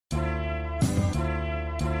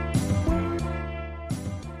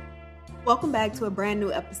Welcome back to a brand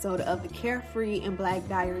new episode of the Carefree and Black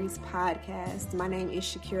Diaries podcast. My name is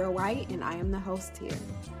Shakira White and I am the host here.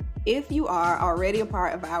 If you are already a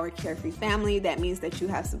part of our Carefree family, that means that you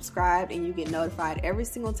have subscribed and you get notified every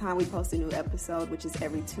single time we post a new episode, which is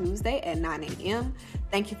every Tuesday at 9 a.m.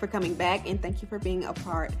 Thank you for coming back and thank you for being a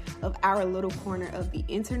part of our little corner of the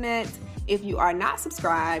internet. If you are not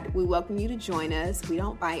subscribed, we welcome you to join us. We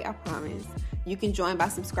don't bite, I promise. You can join by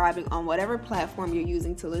subscribing on whatever platform you're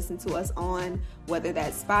using to listen to us on, whether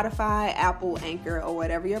that's Spotify, Apple, Anchor, or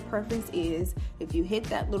whatever your preference is. If you hit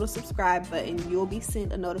that little subscribe button, you'll be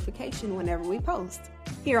sent a notification whenever we post.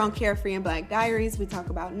 Here on Carefree and Black Diaries, we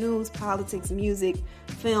talk about news, politics, music,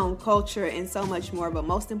 film, culture, and so much more. But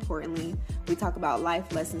most importantly, we talk about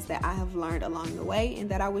life lessons that I have learned along the way and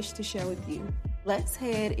that I wish to share with you. Let's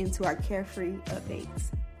head into our Carefree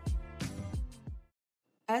updates.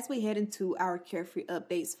 As we head into our Carefree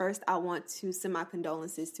updates, first I want to send my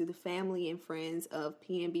condolences to the family and friends of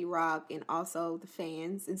PNB Rock and also the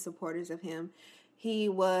fans and supporters of him. He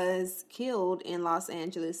was killed in Los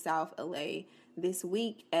Angeles, South LA this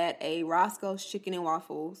week at a Roscoe's Chicken and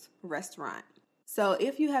Waffles restaurant. So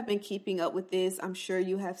if you have been keeping up with this, I'm sure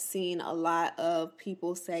you have seen a lot of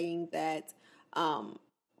people saying that,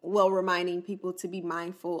 reminding people to be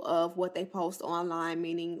mindful of what they post online,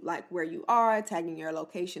 meaning like where you are, tagging your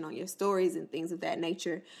location on your stories and things of that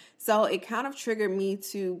nature. So it kind of triggered me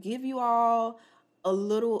to give you all a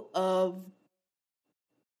little of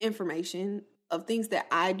information of things that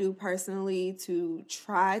I do personally to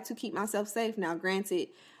try to keep myself safe. Now, granted,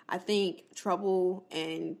 I think trouble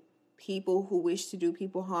and people who wish to do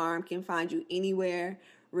people harm can find you anywhere,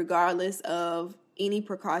 regardless of any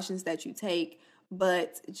precautions that you take.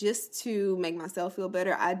 But just to make myself feel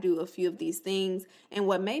better, I do a few of these things. And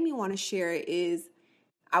what made me want to share it is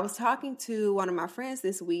I was talking to one of my friends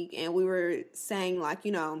this week and we were saying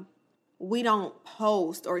we don't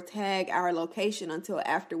post or tag our location until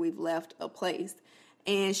after we've left a place.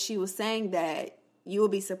 And she was saying that you will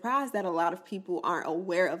be surprised that a lot of people aren't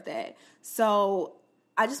aware of that. So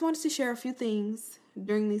I just wanted to share a few things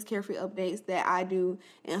during these Carefree updates that I do,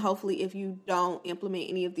 and hopefully if you don't implement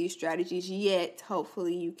any of these strategies yet,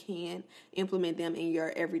 hopefully you can implement them in your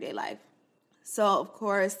everyday life. So of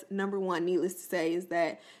course, number one, needless to say, is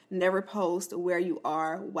that never post where you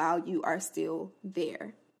are while you are still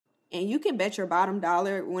there. And you can bet your bottom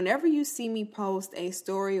dollar, whenever you see me post a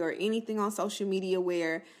story or anything on social media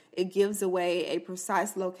where it gives away a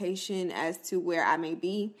precise location as to where I may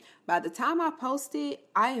be, by the time I post it,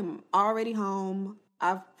 I am already home.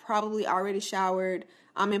 I've probably already showered.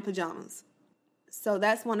 I'm in pajamas. So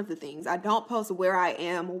that's one of the things. I don't post where I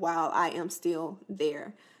am while I am still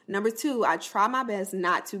there. Number two, I try my best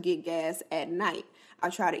not to get gas at night. I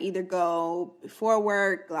try to either go before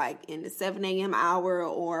work, like in the 7 a.m. hour,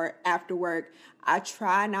 or after work. I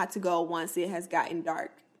try not to go once it has gotten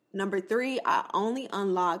dark. Number three, I only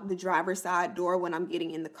unlock the driver's side door when I'm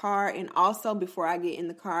getting in the car. And also before I get in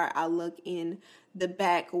the car, I look in the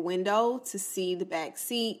back window to see the back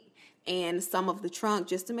seat and some of the trunk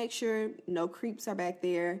just to make sure no creeps are back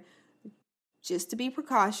there, just to be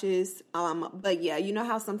precautious. But yeah, you know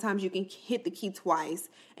how sometimes you can hit the key twice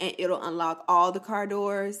and it'll unlock all the car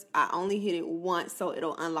doors? I only hit it once, so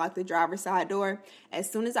it'll unlock the driver's side door.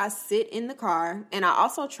 As soon as I sit in the car, and I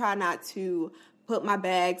also try not to put my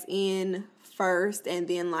bags in first and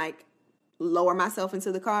then lower myself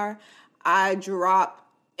into the car. I drop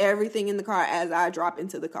everything in the car as I drop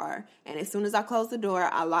into the car. And as soon as I close the door,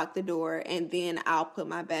 I lock the door and then I'll put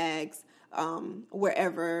my bags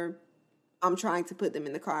wherever I'm trying to put them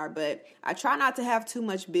in the car. But I try not to have too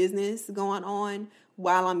much business going on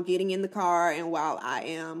while I'm getting in the car and while I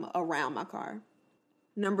am around my car.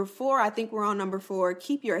 Number four, I think we're on number four.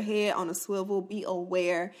 Keep your head on a swivel. Be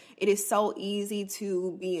aware. It is so easy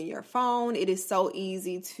to be in your phone. It is so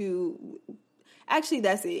easy to... Actually,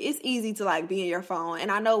 that's it. It's easy to be in your phone.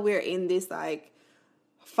 And I know we're in this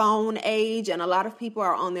phone age and a lot of people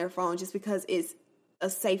are on their phone just because it's a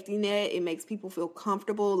safety net. It makes people feel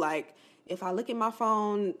comfortable. If I look at my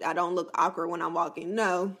phone, I don't look awkward when I'm walking.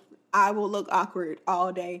 No, I will look awkward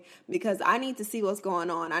all day because I need to see what's going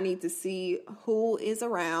on. I need to see who is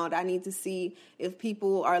around. I need to see if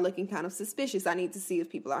people are looking kind of suspicious. I need to see if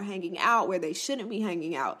people are hanging out where they shouldn't be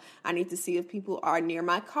hanging out. I need to see if people are near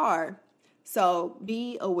my car. So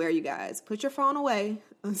be aware, you guys. Put your phone away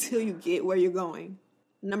until you get where you're going.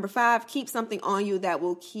 Number five, keep something on you that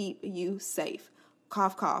will keep you safe.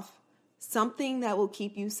 Cough, cough. Something that will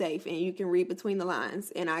keep you safe, and you can read between the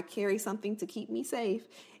lines. And I carry something to keep me safe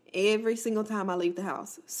every single time I leave the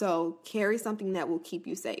house. So carry something that will keep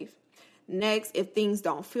you safe. Next, if things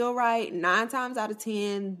don't feel right, 9 times out of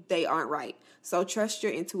 10, they aren't right. So trust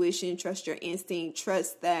your intuition, trust your instinct,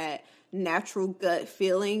 trust that natural gut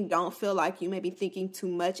feeling. Don't feel like you may be thinking too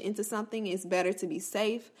much into something. It's better to be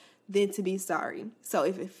safe than to be sorry. So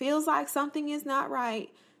if it feels like something is not right,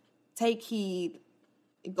 take heed,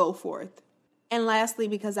 go forth. And lastly,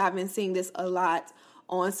 because I've been seeing this a lot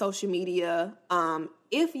on social media,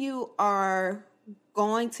 if you are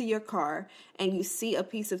going to your car and you see a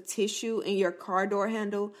piece of tissue in your car door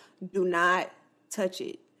handle, do not touch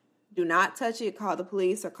it. Do not touch it. Call the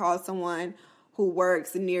police or call someone who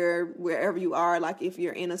works near wherever you are. Like if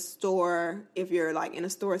you're in a store, if you're like in a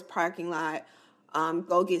store's parking lot,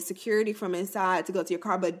 go get security from inside to go to your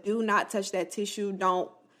car, but do not touch that tissue. Don't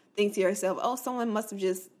think to yourself, oh, someone must have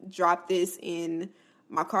just dropped this in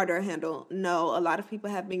my car door handle. No, a lot of people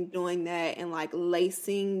have been doing that and like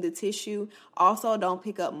lacing the tissue. Also, don't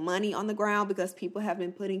pick up money on the ground because people have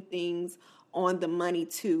been putting things on the money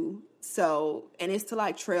too. So, and it's to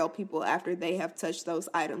like trail people after they have touched those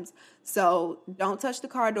items. So don't touch the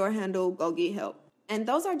car door handle, go get help. And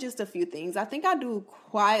those are just a few things. I think I do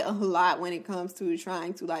quite a lot when it comes to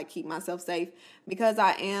trying to like keep myself safe because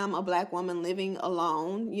I am a Black woman living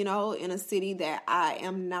alone, you know, in a city that I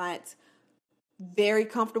am not very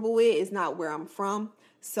comfortable with. It's not where I'm from.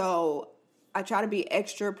 So I try to be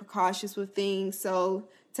extra precautious with things. So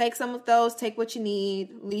take some of those, take what you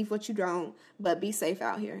need, leave what you don't, but be safe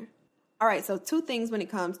out here. All right, so 2 things when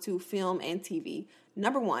it comes to film and TV.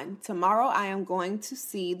 Number 1, tomorrow I am going to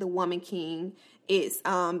see The Woman King. It's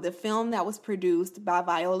the film that was produced by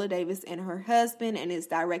Viola Davis and her husband, and is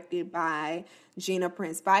directed by Gina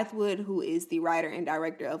Prince Bythewood, who is the writer and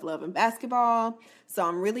director of Love and Basketball. So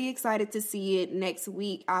I'm really excited to see it. Next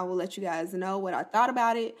week, I will let you guys know what I thought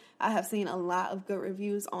about it. I have seen a lot of good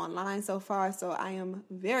reviews online so far, so I am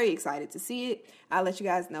very excited to see it. I'll let you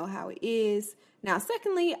guys know how it is. Now,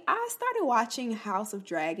 secondly, I started watching House of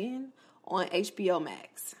Dragon on HBO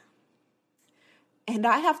Max, and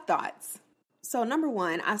I have thoughts. So number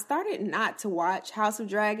 1, I started not to watch House of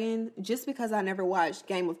Dragon just because I never watched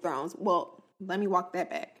Game of Thrones. Well, let me walk that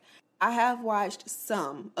back. I have watched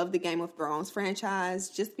some of the Game of Thrones franchise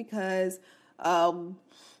just because 1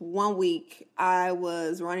 week I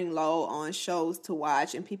was running low on shows to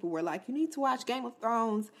watch and people were like, you need to watch Game of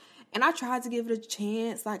Thrones. And I tried to give it a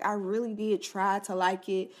chance. Like, I really did try to like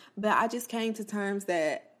it. But I just came to terms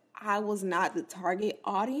that I was not the target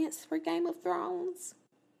audience for Game of Thrones.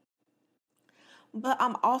 But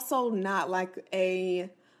I'm also not like a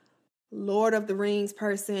Lord of the Rings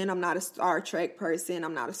person. I'm not a Star Trek person.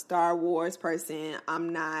 I'm not a Star Wars person.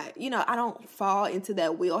 I'm not, I don't fall into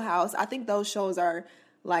that wheelhouse. I think those shows are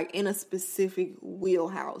like in a specific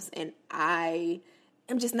wheelhouse. And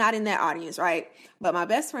I'm just not in that audience, right? But my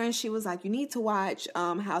best friend, she was like, you need to watch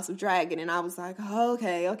House of Dragon. And I was like, oh,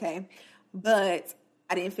 okay. But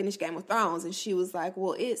I didn't finish Game of Thrones. And she was like,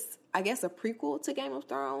 well, it's, I guess, a prequel to Game of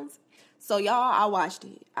Thrones. So y'all, I watched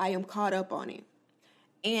it. I am caught up on it.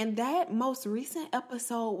 And that most recent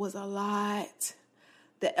episode was a lot.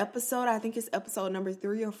 The episode, I think it's episode number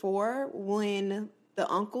 3 or 4, when the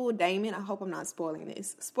Uncle Daemon, I hope I'm not spoiling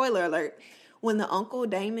this. Spoiler alert. When the Uncle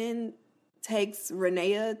Daemon takes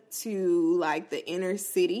Rhaenyra to like the inner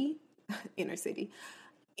city,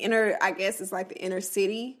 I guess it's like the inner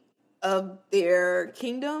city of their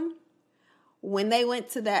kingdom. When they went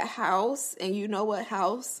to that house, and you know what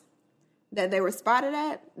house that they were spotted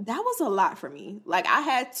at, that was a lot for me. Like, I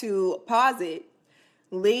had to pause it,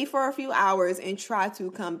 leave for a few hours, and try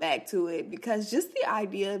to come back to it, because just the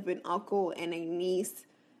idea of an uncle and a niece,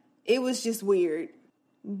 it was just weird.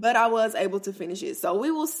 But I was able to finish it. So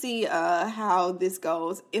we will see how this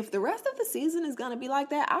goes. If the rest of the season is going to be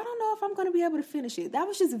like that, I don't know if I'm going to be able to finish it. That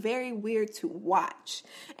was just very weird to watch.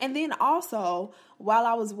 And then also, while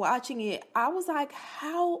I was watching it, I was like,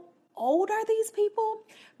 how old are these people?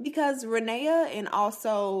 Because Rhaenyra and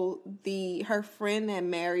also her friend that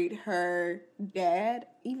married her dad,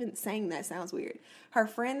 even saying that sounds weird. Her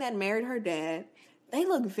friend that married her dad, they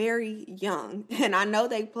look very young. And I know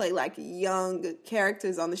they play like young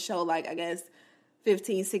characters on the show, like I guess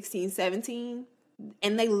 15, 16, 17.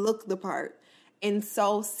 And they look the part. And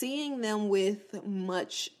so seeing them with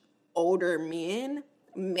much older men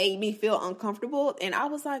made me feel uncomfortable. And I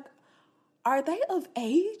was like, are they of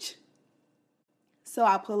age? So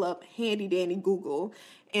I pull up handy dandy Google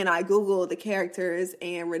And I Googled the characters,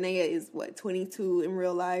 and Renea is 22 in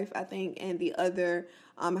real life, I think, and the other,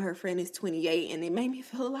 her friend is 28, and it made me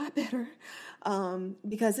feel a lot better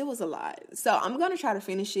because it was a lot. So I'm going to try to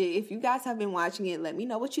finish it. If you guys have been watching it, let me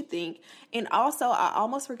know what you think. And also, I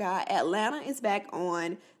almost forgot, Atlanta is back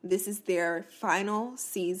on. This is their final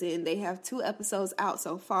season. They have 2 episodes out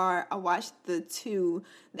so far. I watched the 2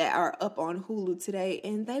 that are up on Hulu today,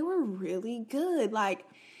 and they were really good. Like,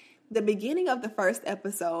 the beginning of the first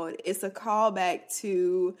episode is a callback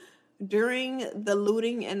to during the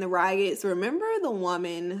looting and the riots. Remember the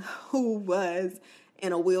woman who was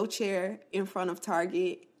in a wheelchair in front of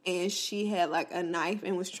Target, and she had like a knife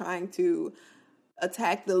and was trying to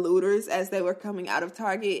attack the looters as they were coming out of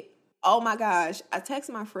Target? Oh my gosh. I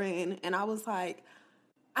texted my friend and I was like,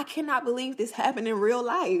 I cannot believe this happened in real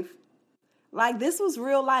life. Like, this was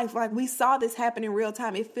real life. Like, we saw this happen in real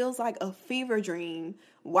time. It feels like a fever dream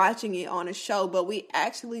watching it on a show, but we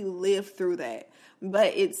actually lived through that.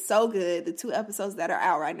 But it's so good. The 2 episodes that are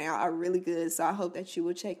out right now are really good, so I hope that you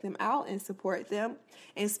will check them out and support them.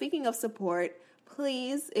 And speaking of support,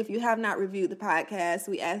 please, if you have not reviewed the podcast,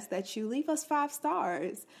 we ask that you leave us 5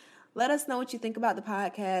 stars. Let us know what you think about the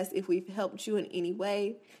podcast, if we've helped you in any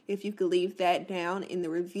way. If you could leave that down in the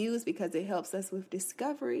reviews because it helps us with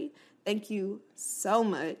discovery. Thank you so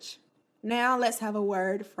much. Now let's have a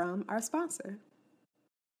word from our sponsor.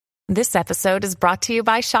 This episode is brought to you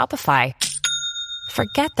by Shopify.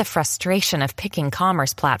 Forget the frustration of picking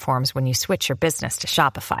commerce platforms when you switch your business to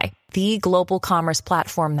Shopify, the global commerce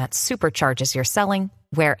platform that supercharges your selling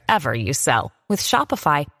wherever you sell. With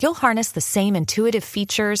Shopify, you'll harness the same intuitive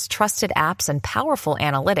features, trusted apps, and powerful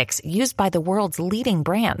analytics used by the world's leading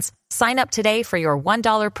brands. Sign up today for your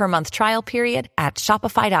 $1 per month trial period at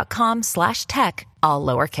shopify.com/tech, all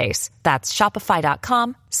lowercase. That's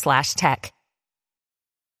shopify.com/tech.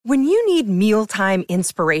 When you need mealtime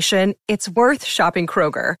inspiration, it's worth shopping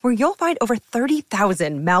Kroger, where you'll find over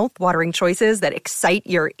 30,000 mouth-watering choices that excite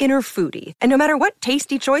your inner foodie. And no matter what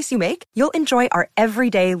tasty choice you make, you'll enjoy our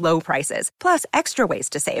everyday low prices, plus extra ways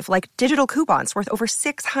to save, like digital coupons worth over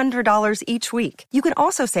 $600 each week. You can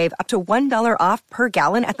also save up to $1 off per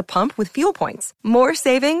gallon at the pump with fuel points. More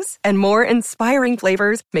savings and more inspiring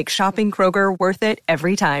flavors make shopping Kroger worth it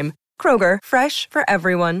every time. Kroger, fresh for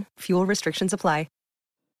everyone. Fuel restrictions apply.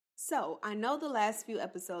 So, I know the last few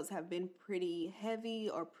episodes have been pretty heavy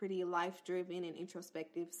or pretty life-driven and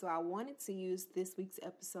introspective, so I wanted to use this week's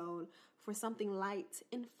episode for something light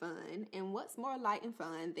and fun. And what's more light and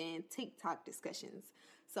fun than TikTok discussions?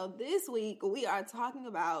 So this week, we are talking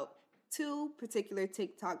about 2 particular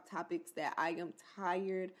TikTok topics that I am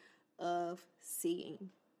tired of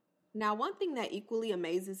seeing. Now, one thing that equally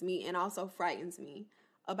amazes me and also frightens me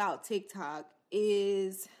about TikTok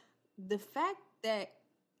is the fact that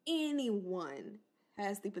anyone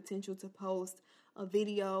has the potential to post a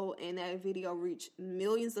video and that video reach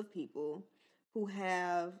millions of people who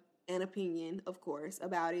have an opinion, of course,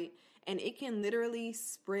 about it. And it can literally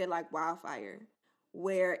spread like wildfire,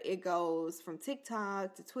 where it goes from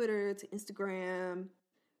TikTok to Twitter to Instagram.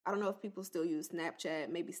 I don't know if people still use Snapchat,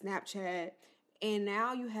 maybe Snapchat. And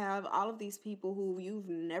now you have all of these people who you've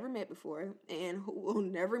never met before and who will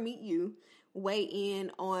never meet you weigh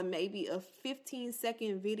in on maybe a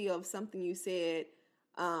 15-second video of something you said,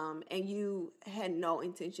 and you had no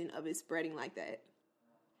intention of it spreading like that.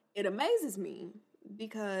 It amazes me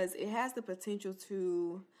because it has the potential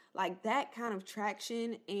to, like, that kind of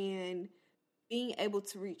traction and being able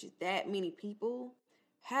to reach that many people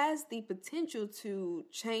has the potential to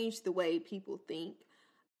change the way people think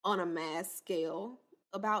on a mass scale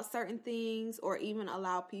about certain things, or even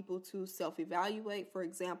allow people to self-evaluate. For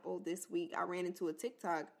example, this week I ran into a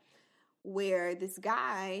TikTok where this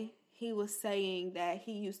guy, he was saying that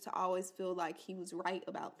he used to always feel like he was right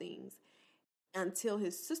about things until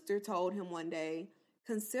his sister told him one day,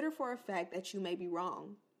 consider for a fact that you may be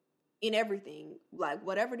wrong in everything. Like,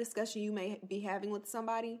 whatever discussion you may be having with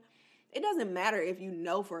somebody, it doesn't matter if you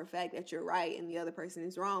know for a fact that you're right and the other person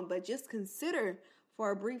is wrong, but just consider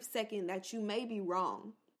for a brief second that you may be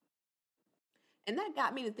wrong. And that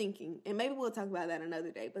got me to thinking, and maybe we'll talk about that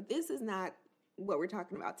another day, but this is not what we're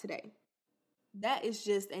talking about today. That is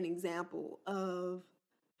just an example of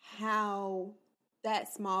how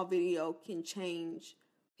that small video can change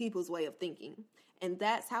people's way of thinking. And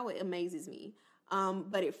that's how it amazes me.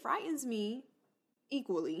 But it frightens me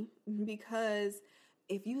equally, because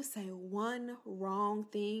if you say one wrong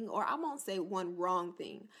thing, or I won't say one wrong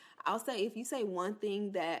thing, I'll say if you say one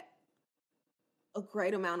thing that a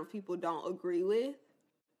great amount of people don't agree with,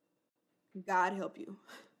 God help you.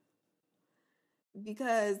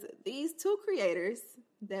 Because these 2 creators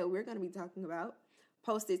that we're going to be talking about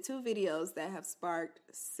posted 2 videos that have sparked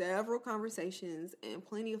several conversations and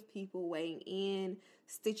plenty of people weighing in,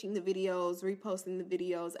 stitching the videos, reposting the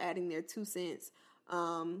videos, adding their 2 cents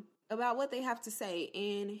about what they have to say.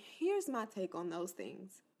 And here's my take on those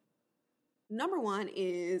things. Number 1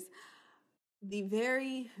 is the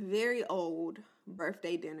very, very old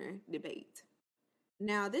birthday dinner debate.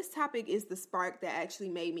 Now, this topic is the spark that actually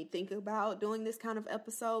made me think about doing this kind of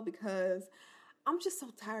episode because I'm just so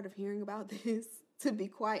tired of hearing about this, to be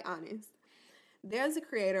quite honest. There's a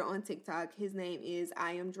creator on TikTok. His name is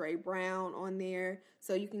I Am Dre Brown on there,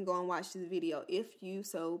 so you can go and watch this video if you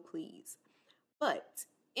so please. But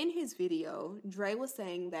in his video, Dre was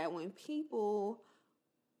saying that when people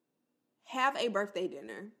have a birthday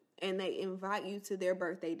dinner and they invite you to their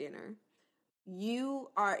birthday dinner, you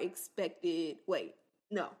are expected,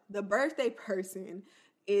 the birthday person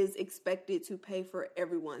is expected to pay for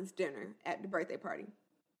everyone's dinner at the birthday party.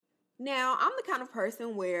 Now, I'm the kind of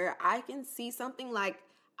person where I can see something like,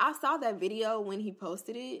 I saw that video when he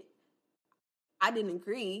posted it. I didn't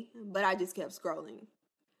agree, but I just kept scrolling.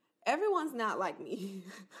 Everyone's not like me,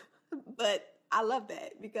 but I love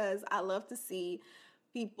that because I love to see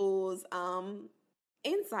people's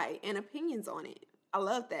insight and opinions on it. I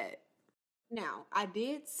love that. Now, I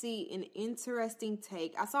did see an interesting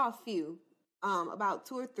take. I saw a few, about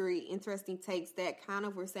 2 or 3 interesting takes that kind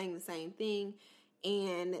of were saying the same thing.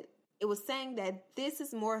 And it was saying that this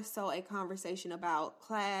is more so a conversation about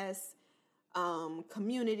class,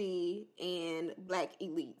 community, and Black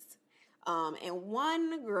elites. And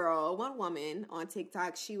one woman on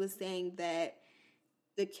TikTok, she was saying that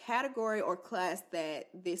the category or class that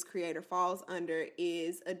this creator falls under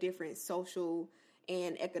is a different social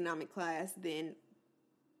and economic class than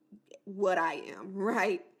what I am,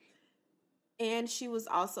 right? And she was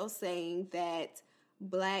also saying that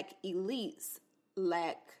Black elites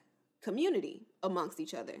lack community amongst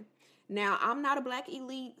each other. Now, I'm not a Black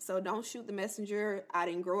elite, so don't shoot the messenger. I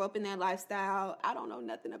didn't grow up in that lifestyle. I don't know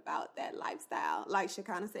nothing about that lifestyle, like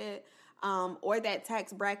Shakana said, or that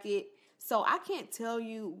tax bracket. So I can't tell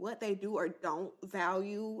you what they do or don't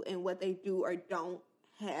value and what they do or don't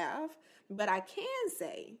have. But I can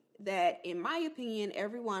say that, in my opinion,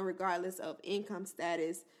 everyone, regardless of income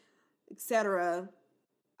status, etc.,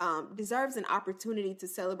 deserves an opportunity to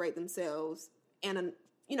celebrate themselves and,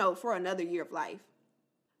 for another year of life.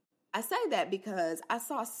 I say that because I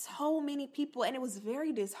saw so many people, and it was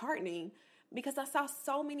very disheartening because I saw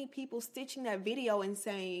so many people stitching that video and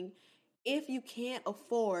saying, if you can't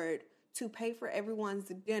afford to pay for everyone's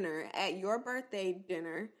dinner at your birthday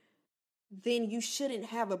dinner, then you shouldn't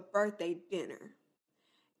have a birthday dinner.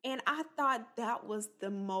 And I thought that was the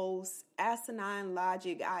most asinine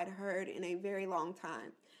logic I'd heard in a very long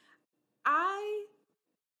time. I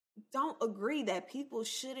don't agree that people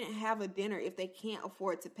shouldn't have a dinner if they can't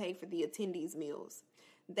afford to pay for the attendees' meals.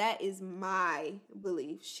 That is my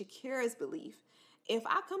belief, Shakira's belief. If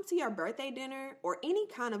I come to your birthday dinner or any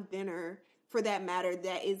kind of dinner for that matter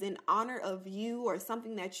that is in honor of you or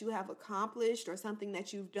something that you have accomplished or something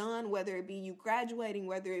that you've done, whether it be you graduating,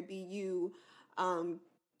 whether it be you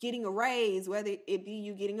getting a raise, whether it be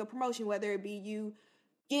you getting a promotion, whether it be you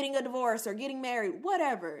getting a divorce or getting married,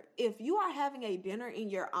 whatever. If you are having a dinner in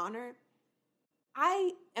your honor,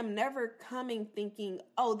 I am never coming thinking,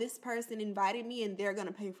 oh, this person invited me and they're going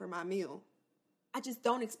to pay for my meal. I just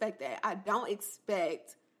don't expect that. I don't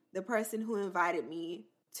expect the person who invited me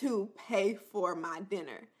to pay for my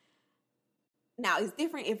dinner. Now, it's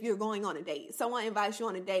different if you're going on a date. Someone invites you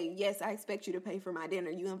on a date. Yes, I expect you to pay for my dinner.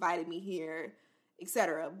 You invited me here,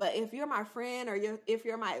 etc. But if you're my friend or if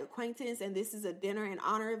you're my acquaintance and this is a dinner in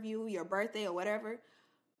honor of you, your birthday or whatever,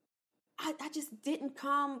 I just didn't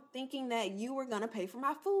come thinking that you were going to pay for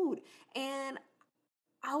my food. And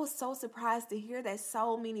I was so surprised to hear that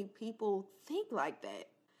so many people think like that.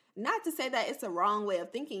 Not to say that it's a wrong way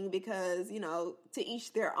of thinking because, to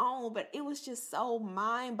each their own, but it was just so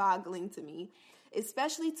mind-boggling to me,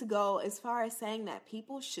 especially to go as far as saying that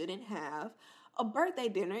people shouldn't have a birthday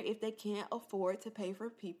dinner if they can't afford to pay for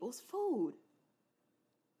people's food.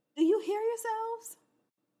 Do you hear yourselves?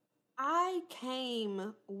 I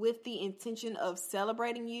came with the intention of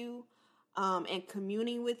celebrating you and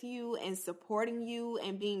communing with you and supporting you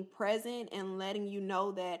and being present and letting you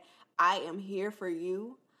know that I am here for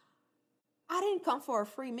you. I didn't come for a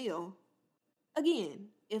free meal. Again,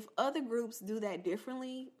 if other groups do that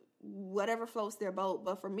differently, whatever floats their boat.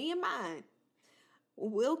 But for me and mine,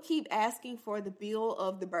 we'll keep asking for the bill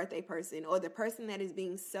of the birthday person or the person that is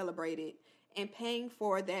being celebrated and paying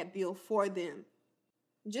for that bill for them.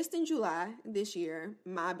 Just in July this year,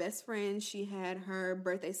 my best friend, she had her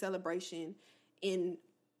birthday celebration in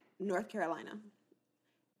North Carolina.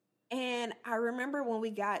 And I remember when we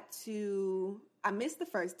got to, I missed the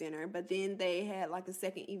first dinner, but then they had like a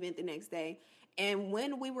second event the next day. And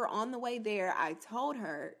when we were on the way there, I told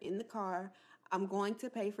her in the car, I'm going to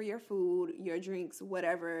pay for your food, your drinks,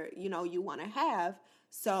 whatever, you want to have.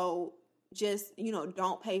 So just,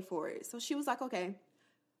 don't pay for it. So she was like, okay.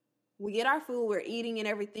 We get our food, we're eating and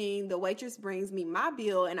everything. The waitress brings me my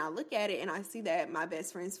bill and I look at it and I see that my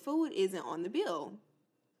best friend's food isn't on the bill.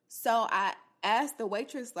 So I asked the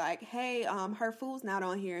waitress like, hey, her food's not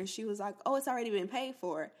on here. And she was like, oh, it's already been paid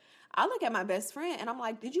for. I look at my best friend and I'm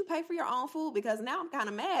like, did you pay for your own food? Because now I'm kind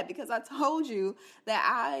of mad because I told you that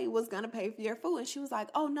I was going to pay for your food. And she was like,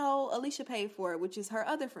 oh no, Alicia paid for it, which is her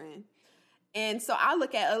other friend. And so I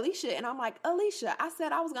look at Alicia and I'm like, Alicia, I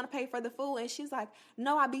said I was going to pay for the food. And she's like,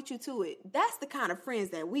 no, I beat you to it. That's the kind of friends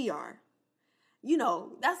that we are.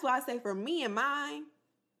 That's why I say for me and mine,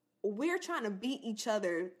 we're trying to beat each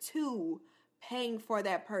other to paying for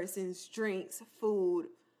that person's drinks, food,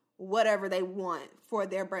 whatever they want for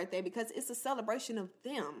their birthday because it's a celebration of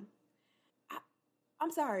them.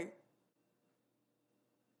 I'm sorry.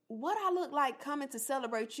 What I look like coming to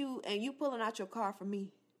celebrate you and you pulling out your car for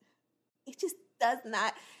me? It just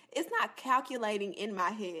it's not calculating in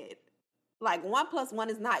my head. Like 1 + 1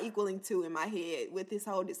 is not equaling 2 in my head with this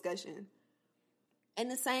whole discussion.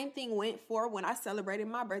 And the same thing went for when I celebrated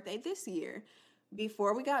my birthday this year.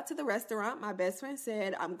 Before we got to the restaurant, my best friend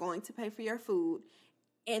said, I'm going to pay for your food.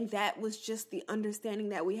 And that was just the understanding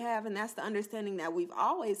that we have. And that's the understanding that we've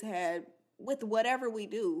always had with whatever we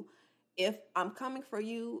do. If I'm coming for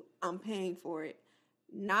you, I'm paying for it.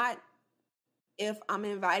 Not if I'm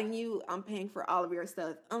inviting you, I'm paying for all of your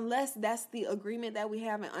stuff. Unless that's the agreement that we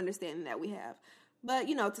have and understanding that we have. But,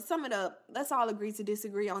 to sum it up, let's all agree to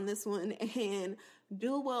disagree on this one and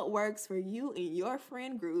do what works for you and your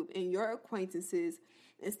friend group and your acquaintances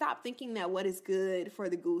and stop thinking that what is good for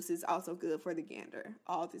the goose is also good for the gander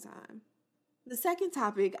all the time. The second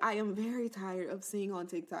topic I am very tired of seeing on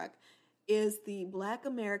TikTok is the Black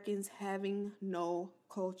Americans having no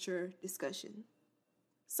culture discussion.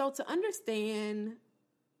 So to understand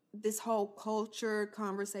this whole culture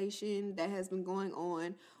conversation that has been going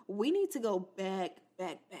on, we need to go back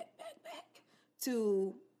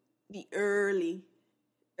to the early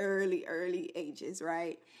ages,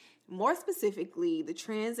 right? More specifically, the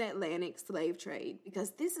transatlantic slave trade,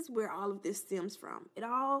 because this is where all of this stems from.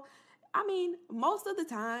 Most of the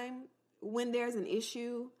time when there's an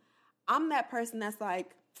issue, I'm that person that's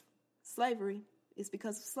like, slavery, it's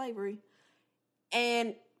because of slavery.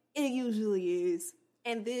 And it usually is.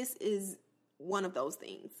 And this is one of those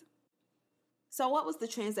things. So what was the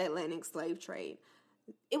transatlantic slave trade?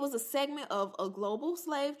 It was a segment of a global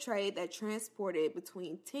slave trade that transported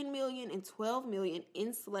between 10 million and 12 million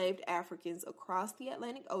enslaved Africans across the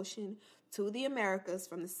Atlantic Ocean to the Americas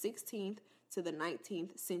from the 16th to the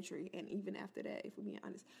 19th century, and even after that, if we're being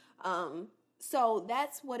honest. So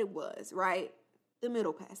that's what it was, right? The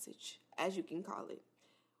Middle Passage, as you can call it.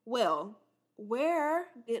 Well, where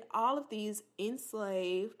did all of these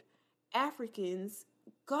enslaved Africans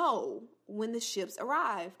go when the ships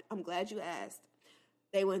arrived? I'm glad you asked.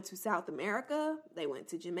 They went to South America, they went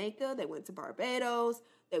to Jamaica, they went to Barbados,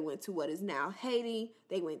 they went to what is now Haiti,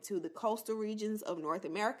 they went to the coastal regions of North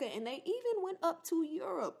America, and they even went up to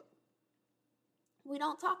Europe. We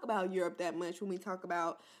don't talk about Europe that much when we talk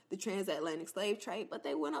about the transatlantic slave trade, but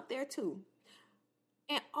they went up there too.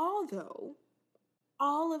 And although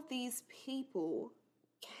all of these people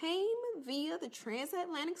came via the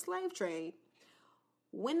transatlantic slave trade,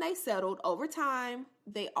 when they settled over time,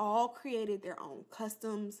 they all created their own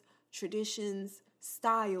customs, traditions,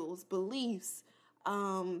 styles, beliefs,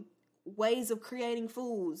 ways of creating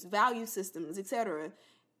foods, value systems, etc.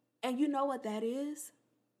 And you know what that is?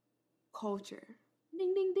 Culture.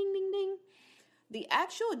 Ding, ding, ding, ding, ding. The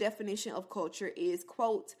actual definition of culture is,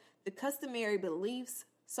 quote, the customary beliefs,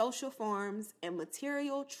 social forms, and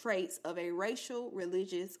material traits of a racial,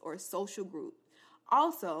 religious, or social group.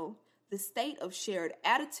 Also, the state of shared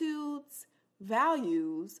attitudes,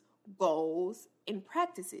 values, goals, and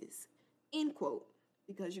practices, end quote.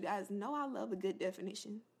 Because you guys know I love a good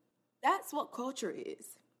definition. That's what culture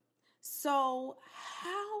is. So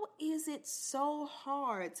how is it so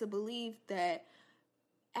hard to believe that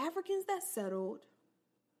Africans that settled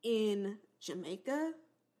in Jamaica,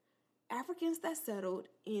 Africans that settled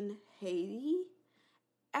in Haiti,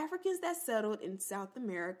 Africans that settled in South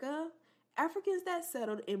America, Africans that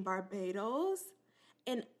settled in Barbados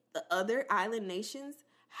and the other island nations,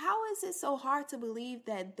 how is it so hard to believe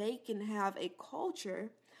that they can have a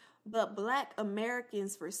culture, but Black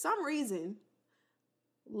Americans, for some reason,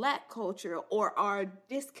 lack culture or are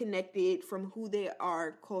disconnected from who they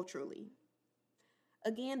are culturally.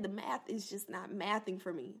 Again, the math is just not mathing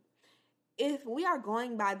for me. If we are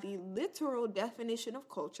going by the literal definition of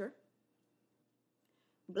culture,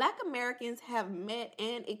 Black Americans have met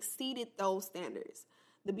and exceeded those standards.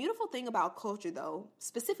 The beautiful thing about culture, though,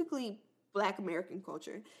 specifically Black American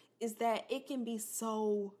culture, is that it can be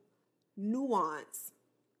so nuanced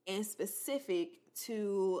and specific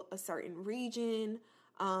to a certain region,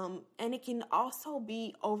 and it can also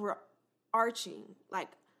be overarching, like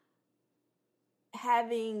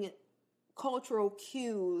having cultural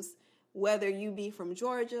cues, whether you be from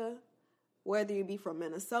Georgia, whether you be from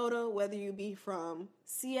Minnesota, whether you be from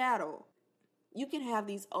Seattle. You can have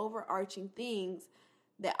these overarching things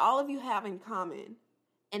that all of you have in common,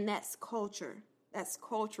 and that's culture. That's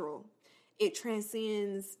cultural. It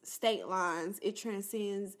transcends state lines. It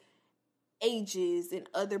transcends ages and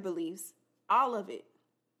other beliefs, all of it.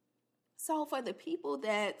 So for the people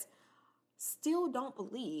that still don't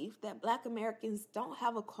believe that Black Americans don't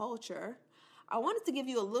have a culture, I wanted to give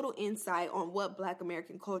you a little insight on what Black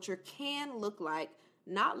American culture can look like,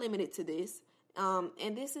 not limited to this.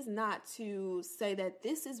 And this is not to say that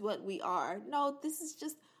this is what we are. No, this is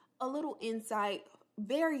just a little insight.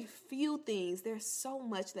 Very few things. There's so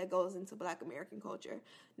much that goes into Black American culture.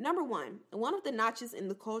 Number one of the notches in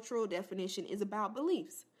the cultural definition is about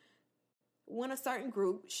beliefs. When a certain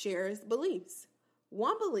group shares beliefs.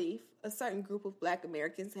 One belief a certain group of Black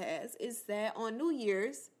Americans has is that on New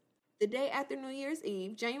Year's, the day after New Year's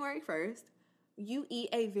Eve, January 1st, you eat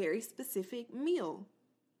a very specific meal.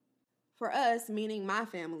 For us, meaning my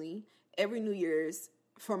family, every New Year's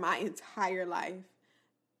for my entire life,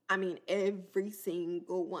 I mean every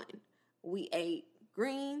single one, we ate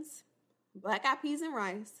greens, black-eyed peas and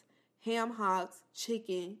rice, ham hocks,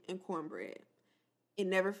 chicken, and cornbread. It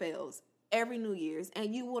never fails. Every New Year's,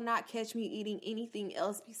 and you will not catch me eating anything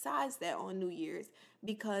else besides that on New Year's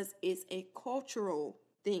because it's a cultural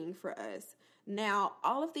thing for us. Now,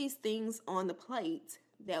 all of these things on the plate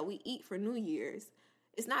that we eat for New Year's,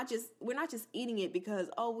 we're not just eating it because,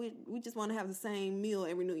 we just want to have the same meal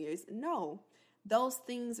every New Year's. No, those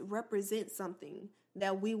things represent something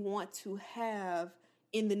that we want to have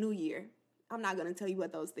in the new year. I'm not going to tell you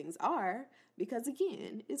what those things are because,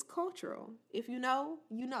 again, it's cultural. If you know,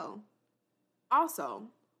 you know. Also,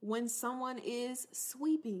 when someone is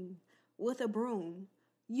sweeping with a broom,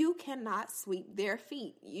 you cannot sweep their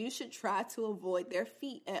feet. You should try to avoid their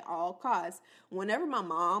feet at all costs. Whenever my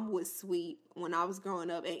mom would sweep when I was growing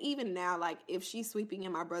up, and even now, like if she's sweeping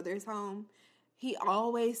in my brother's home, he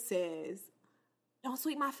always says, "Don't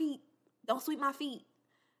sweep my feet. Don't sweep my feet."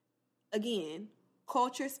 Again,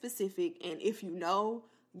 culture specific, and if you know,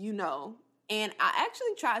 you know. And I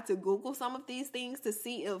actually tried to Google some of these things to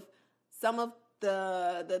see if some of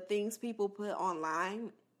the things people put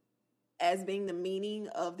online as being the meaning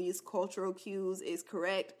of these cultural cues is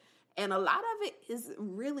correct. And a lot of it is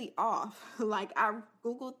really off. Like I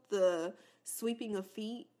Googled the sweeping of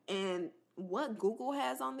feet, and what Google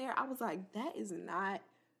has on there, I was like, that is not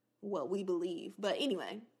what we believe. But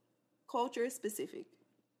anyway, culture specific.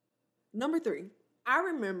 Number 3, I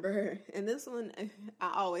remember, and this one,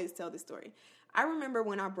 I always tell this story. I remember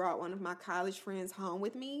when I brought one of my college friends home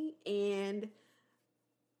with me, and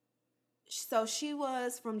so she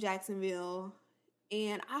was from Jacksonville,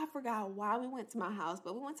 and I forgot why we went to my house,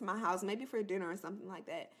 but we went to my house maybe for dinner or something like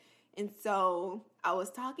that. And so I was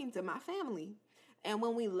talking to my family, and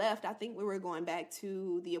when we left, I think we were going back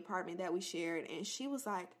to the apartment that we shared, and she was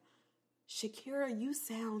like, "Shakira, you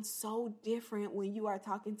sound so different when you are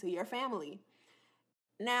talking to your family."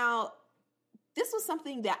 Now, this was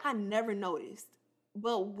something that I never noticed,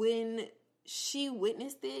 but when she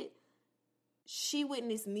witnessed it, she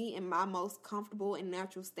witnessed me in my most comfortable and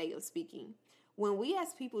natural state of speaking. When we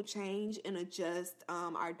as people change and adjust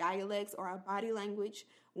our dialects or our body language,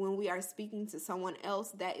 when we are speaking to someone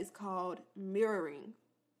else, that is called mirroring.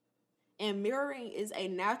 And mirroring is a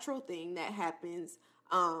natural thing that happens.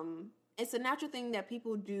 It's a natural thing that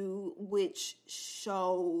people do, which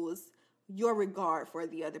shows your regard for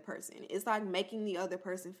the other person. It's like making the other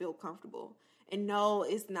person feel comfortable. And no,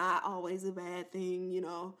 it's not always a bad thing,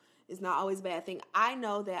 It's not always a bad thing. I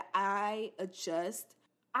know that I adjust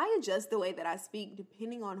the way that I speak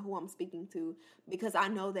depending on who I'm speaking to, because I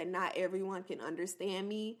know that not everyone can understand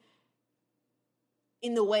me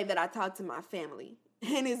in the way that I talk to my family.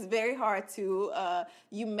 And it's very hard to,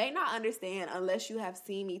 you may not understand unless you have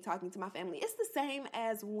seen me talking to my family. It's the same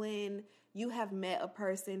as when you have met a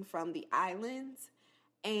person from the islands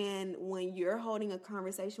and when you're holding a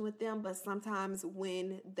conversation with them, but sometimes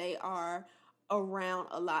when they are around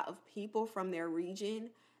a lot of people from their region,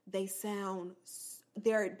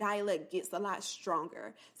 their dialect gets a lot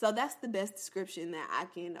stronger. So that's the best description that I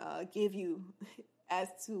can give you as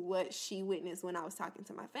to what she witnessed when I was talking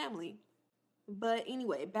to my family. But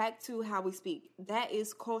anyway, back to how we speak. That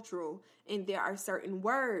is cultural, and there are certain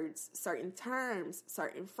words, certain terms,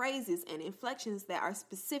 certain phrases, and inflections that are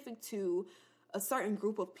specific to a certain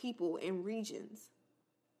group of people and regions.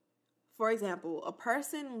 For example, a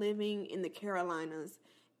person living in the Carolinas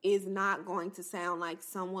is not going to sound like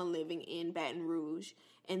someone living in Baton Rouge,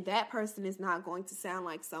 and that person is not going to sound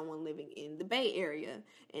like someone living in the Bay Area,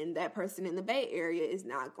 and that person in the Bay Area is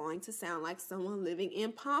not going to sound like someone living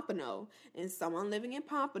in Pompano, and someone living in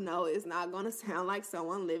Pompano is not going to sound like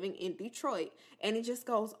someone living in Detroit, and it just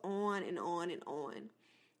goes on and on and on.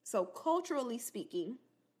 So culturally speaking,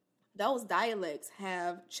 those dialects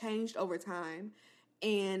have changed over time,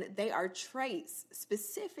 and they are traits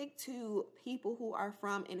specific to people who are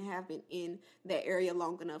from and have been in that area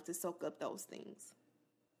long enough to soak up those things.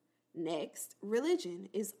 Next, religion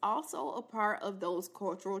is also a part of those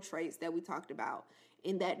cultural traits that we talked about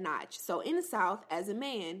in that notch. So in the South, as a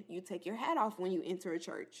man, you take your hat off when you enter a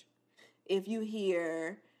church. If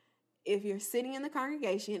you're sitting in the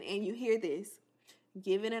congregation and you hear this,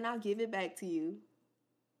 give it and I'll give it back to you.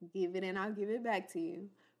 Give it and I'll give it back to you.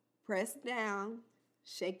 Pressed down,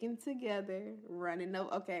 shaking together, running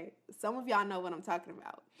up. Okay, some of y'all know what I'm talking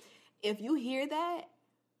about. If you hear that,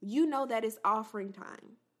 you know that it's offering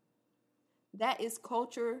time. That is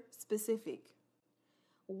culture specific.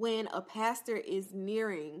 When a pastor is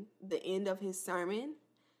nearing the end of his sermon,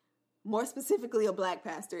 more specifically a black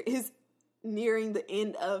pastor is nearing the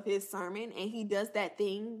end of his sermon, and he does that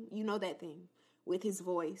thing, you know that thing, with his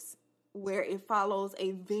voice, where it follows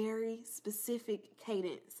a very specific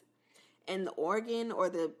cadence, and the organ or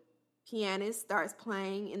the pianist starts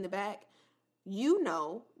playing in the back, you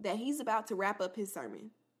know that he's about to wrap up his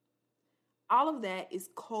sermon. All of that is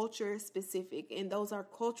culture specific, and those are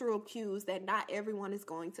cultural cues that not everyone is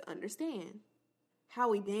going to understand. How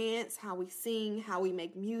we dance, how we sing, how we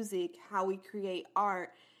make music, how we create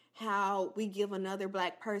art, how we give another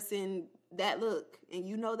black person that look, and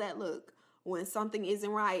you know that look when something isn't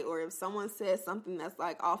right, or if someone says something that's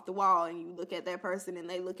like off the wall and you look at that person and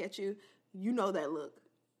they look at you, you know that look.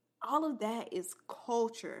 All of that is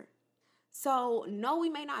culture. So no, we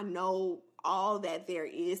may not know all that there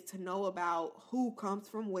is to know about who comes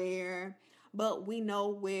from where, but we know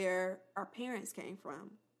where our parents came from.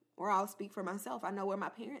 Or I'll speak for myself. I know where my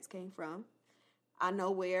parents came from. I know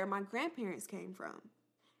where my grandparents came from.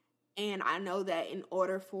 And I know that in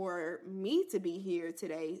order for me to be here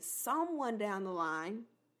today, someone down the line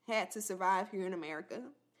had to survive here in America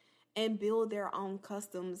and build their own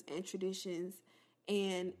customs and traditions.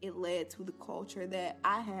 And it led to the culture that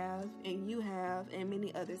I have and you have and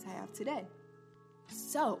many others have today.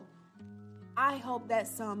 So I hope that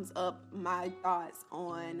sums up my thoughts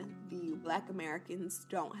on the Black Americans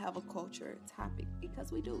don't have a culture topic,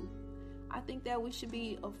 because we do. I think that we should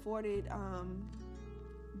be afforded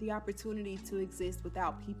the opportunity to exist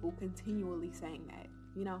without people continually saying that,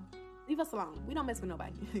 you know? Leave us alone. We don't mess with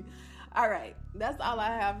nobody. All right. That's all I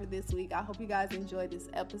have for this week. I hope you guys enjoyed this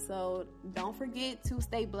episode. Don't forget to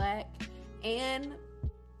stay black and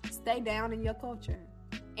stay down in your culture.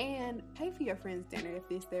 And pay for your friend's dinner if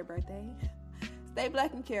it's their birthday. Stay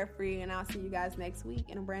black and carefree, and I'll see you guys next week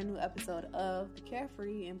in a brand new episode of the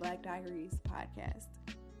Carefree and Black Diaries podcast.